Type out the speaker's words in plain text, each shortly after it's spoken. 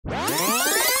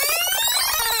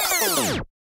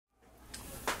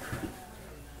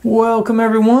Welcome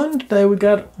everyone. Today we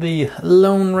got the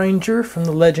Lone Ranger from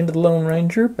the Legend of the Lone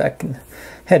Ranger.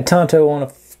 Had Tonto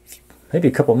on maybe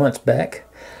a couple months back.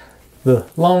 The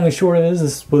long and short of it is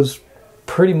this was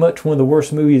pretty much one of the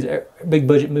worst movies, big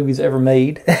budget movies ever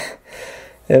made.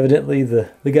 Evidently the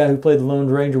guy who played the Lone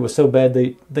Ranger was so bad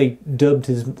they dubbed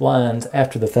his lines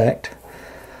after the fact.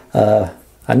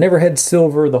 I never had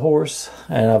Silver the horse,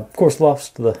 and I of course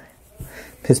lost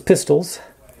his pistols,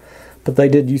 but they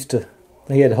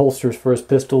had holsters for his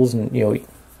pistols, and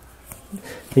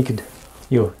he could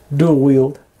dual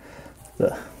wield.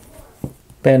 The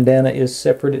bandana is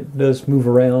separate; it does move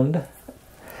around,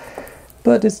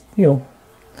 but it's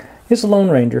it's a Lone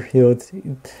Ranger.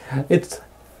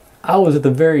 I was at the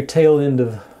very tail end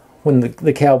of when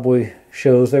the cowboy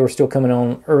shows. They were still coming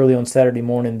on early on Saturday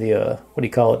morning. The what do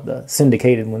you call it? The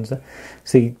syndicated ones.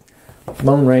 See,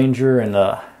 Lone Ranger and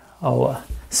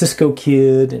Cisco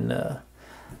Kid and a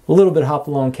little bit of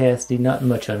Hopalong Cassidy. Not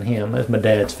much on him. That's my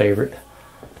dad's favorite.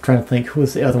 I'm trying to think who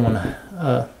was the other one.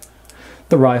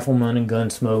 The Rifleman and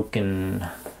Gunsmoke and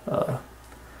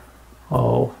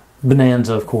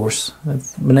Bonanza, of course.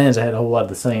 Bonanza had a whole lot of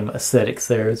the same aesthetics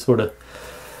there. It's sort of,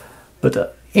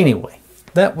 but anyway,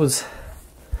 that was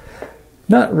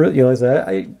not really.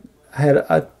 I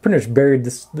pretty much buried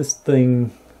this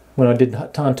thing when I did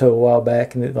Tonto a while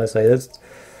back, and like I say,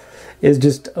 it's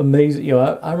just amazing.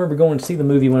 I remember going to see the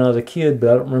movie when I was a kid, but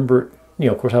I don't remember it.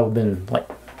 Of course, I would have been like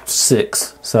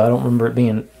 6, so I don't remember it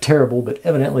being terrible. But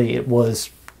evidently, it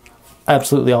was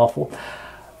absolutely awful.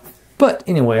 But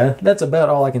anyway, that's about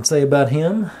all I can say about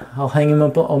him. I'll hang him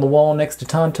up on the wall next to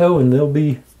Tonto, and they'll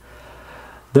be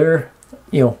there,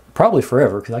 probably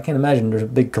forever, because I can't imagine there's a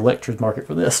big collector's market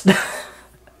for this.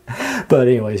 But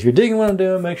anyways, if you're digging what I'm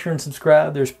doing, make sure and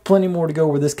subscribe. There's plenty more to go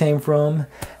where this came from,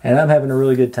 and I'm having a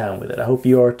really good time with it. I hope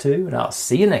you are too, and I'll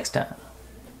see you next time.